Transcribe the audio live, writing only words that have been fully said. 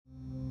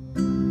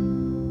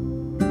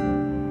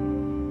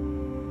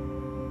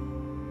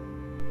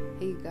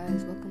you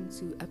guys, welcome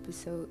to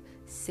episode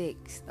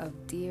 6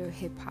 of Dear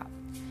Hip Hop.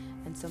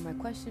 And so my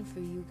question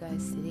for you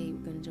guys today, we're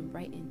going to jump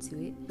right into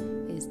it,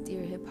 is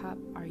Dear Hip Hop,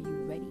 are you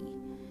ready?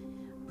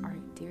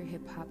 Dear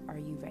Hip Hop, are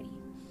you ready?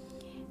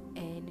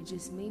 And it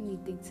just made me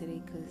think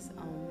today because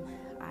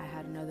I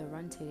had another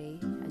run today.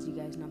 As you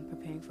guys know, I'm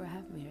preparing for a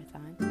half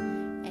marathon.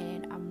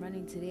 And I'm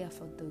running today. I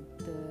felt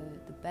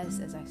the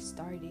best as I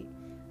started.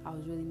 I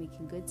was really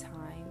making good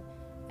time.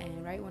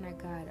 And right when I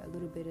got a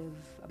little bit of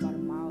about a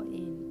mile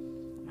in,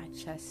 my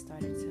chest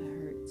started to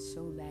hurt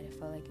so bad. It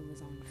felt like it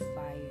was on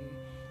fire,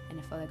 and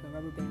it felt like a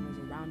rubber band was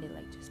around it,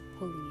 like just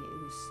pulling it.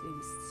 It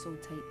was so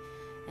tight,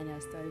 and I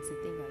started to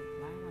think like,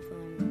 why am I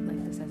feeling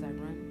like this as I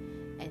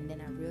run? And then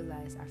I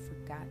realized I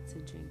forgot to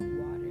drink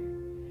water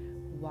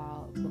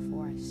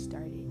before I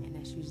started, and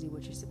that's usually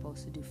what you're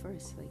supposed to do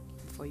first. Like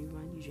before you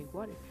run, you drink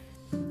water,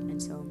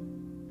 and so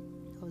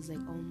I was like,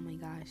 oh my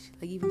gosh,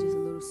 like even just a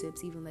little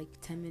sips, even like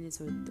 10 minutes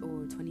or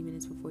 20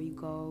 minutes before you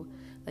go,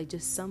 like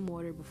just some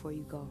water before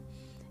you go.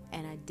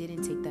 And I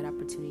didn't take that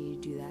opportunity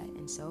to do that,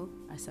 and so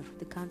I suffered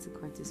the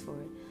consequences for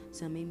it.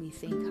 So it made me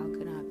think, how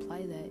can I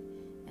apply that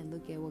and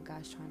look at what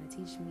God's trying to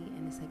teach me?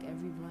 And it's like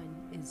every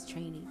run is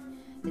training.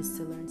 It's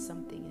to learn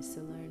something. It's to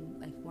learn,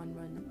 like one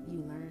run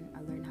I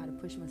learned how to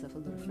push myself a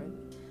little further.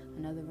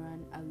 Another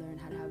run, I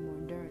learned how to have more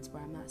endurance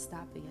where I'm not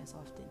stopping as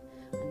often.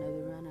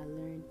 Another run, I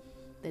learned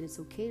that it's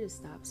okay to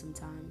stop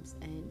sometimes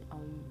and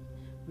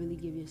really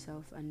give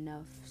yourself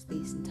enough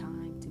space and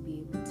time to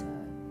be able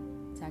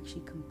to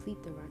actually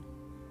complete the run.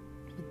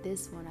 With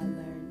this one, I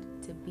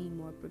learned to be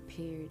more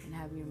prepared and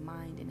have your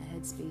mind in a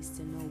headspace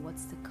to know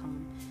what's to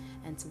come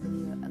and to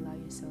really allow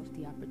yourself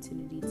the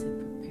opportunity to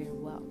prepare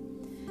well.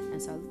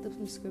 And so I looked up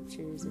some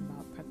scriptures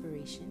about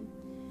preparation,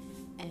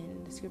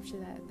 and the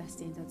scripture that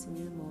stands out to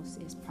me the most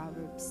is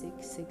Proverbs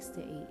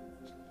 6:6-8,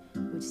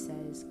 which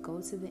says, "Go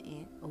to the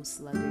ant, O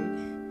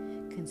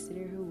sluggard,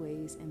 consider her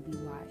ways and be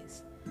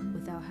wise.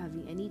 Without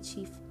having any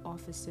chief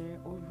officer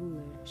or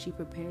ruler, she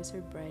prepares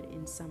her bread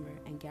in summer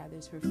and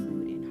gathers her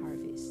food in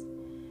harvest."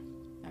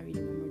 I read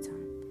it one more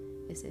time.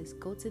 It says,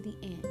 "Go to the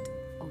ant,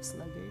 O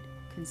sluggard,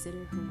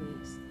 consider her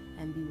ways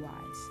and be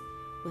wise.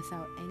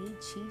 Without any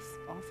chief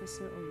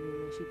officer or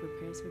ruler, she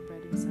prepares her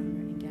bread in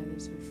summer and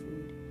gathers her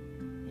food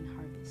in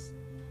harvest."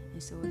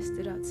 And so it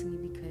stood out to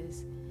me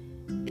because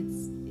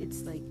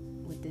it's like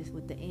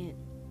with the ant,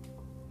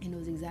 it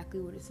knows exactly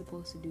what it's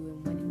supposed to do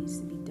and when it needs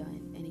to be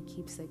done, and it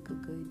keeps like a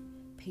good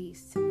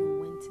pace to know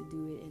when to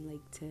do it, and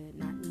like to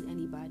not need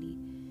anybody.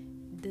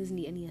 It doesn't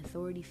need any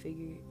authority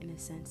figure in a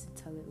sense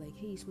to tell it like,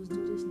 hey, you're supposed to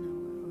do this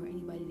now, or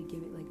anybody to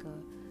give it like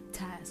a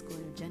task or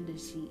an agenda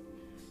sheet.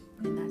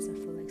 And that's, I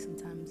feel like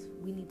sometimes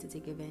we need to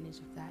take advantage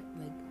of that.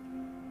 Like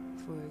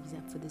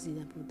for this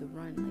example with the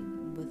run,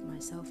 like with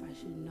myself, I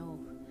should know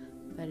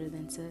better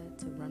than to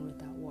run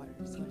without water,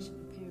 so I should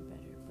prepare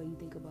better. But you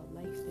think about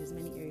life, there's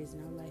many areas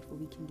in our life where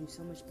we can do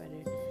so much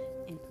better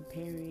in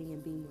preparing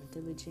and being more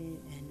diligent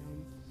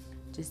and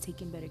just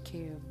taking better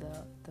care of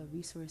the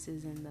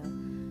resources and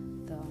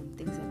the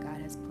things that God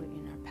has put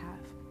in our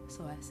path.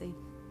 So I say,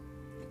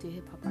 Dear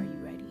Hip Hop, are you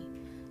ready?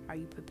 Are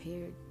you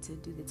prepared to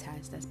do the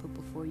task that's put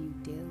before you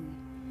daily?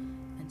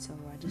 And so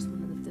I just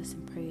want to lift us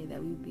in prayer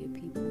that we would be a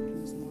people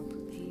who's more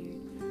prepared,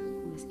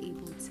 who is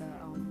able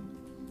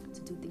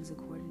to do things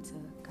according to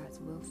God's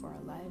will for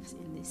our lives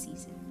in this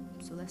season.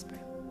 So let's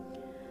pray.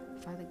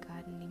 Father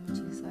God, in the name of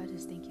Jesus, Lord, I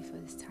just thank you for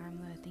this time,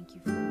 Lord. I thank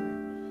you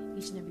for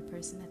each and every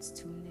person that's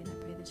tuned in. I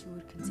pray that you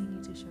would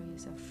continue to show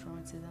yourself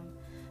strong to them.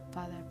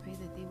 Father, I pray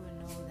that they would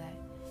know that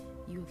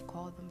you have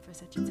called them for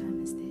such a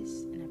time as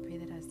this. And I pray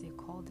that as they're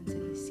called into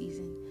this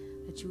season,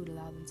 that you would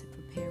allow them to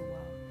prepare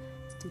well,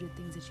 to do the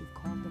things that you've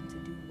called them to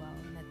do well,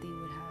 and that they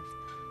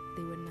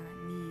would not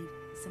need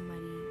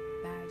somebody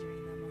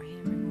badgering them or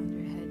hammering on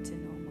their head to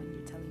know when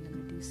you're telling them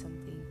to do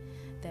something,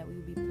 that we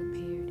would be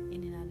prepared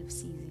in and out of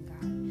season,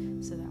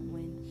 God, so that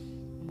when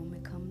the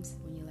moment comes,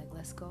 when you're like,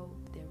 let's go,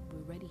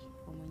 we're ready.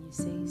 Or when you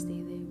say,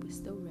 stay there, we're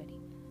still ready,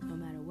 no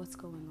matter what's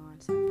going on.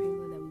 So I pray,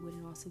 Lord, that we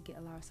wouldn't also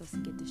allow ourselves to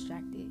get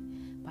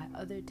distracted by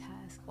other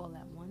tasks all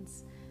at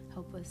once.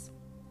 Help us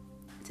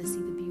to see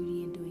the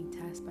beauty in doing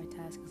task by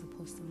task as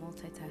opposed to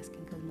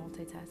multitasking, because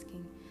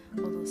multitasking,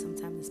 although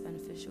sometimes it's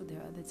beneficial, there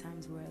are other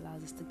times where it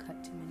allows us to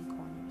cut too many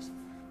corners.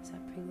 So I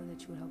pray, Lord,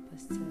 that you would help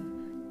us to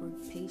work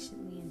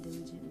patiently and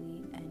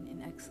diligently and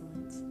in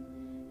excellence.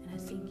 And I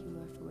thank you,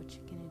 Lord, for what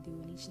you're going to do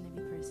in each and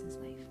every person's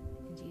life.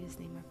 In Jesus'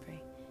 name I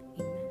pray.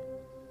 Amen.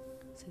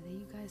 So there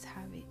you guys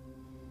have it.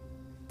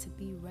 To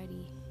be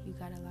ready, you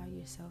got to allow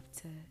yourself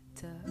to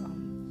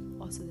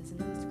also there's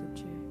another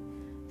scripture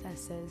that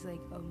says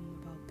like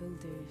about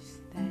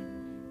builders that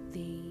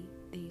they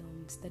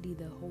study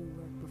the whole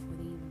work before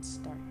they even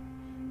start.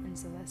 And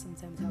so that's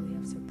sometimes how we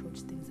have to approach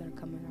things that are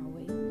coming our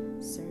way.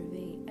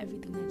 Survey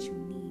everything that you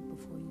need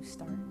before you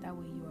start. That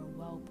way you are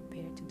well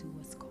prepared to do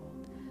what's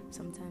called.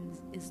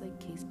 Sometimes it's like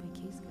case by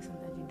case, because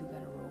sometimes you do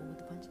gotta roll with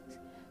the punches.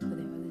 But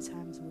there are other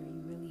times where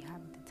you really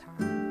have the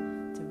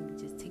time to really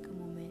just take a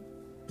moment,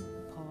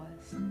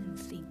 pause, and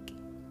think.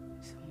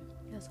 So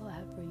that's all I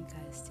have for you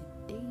guys today.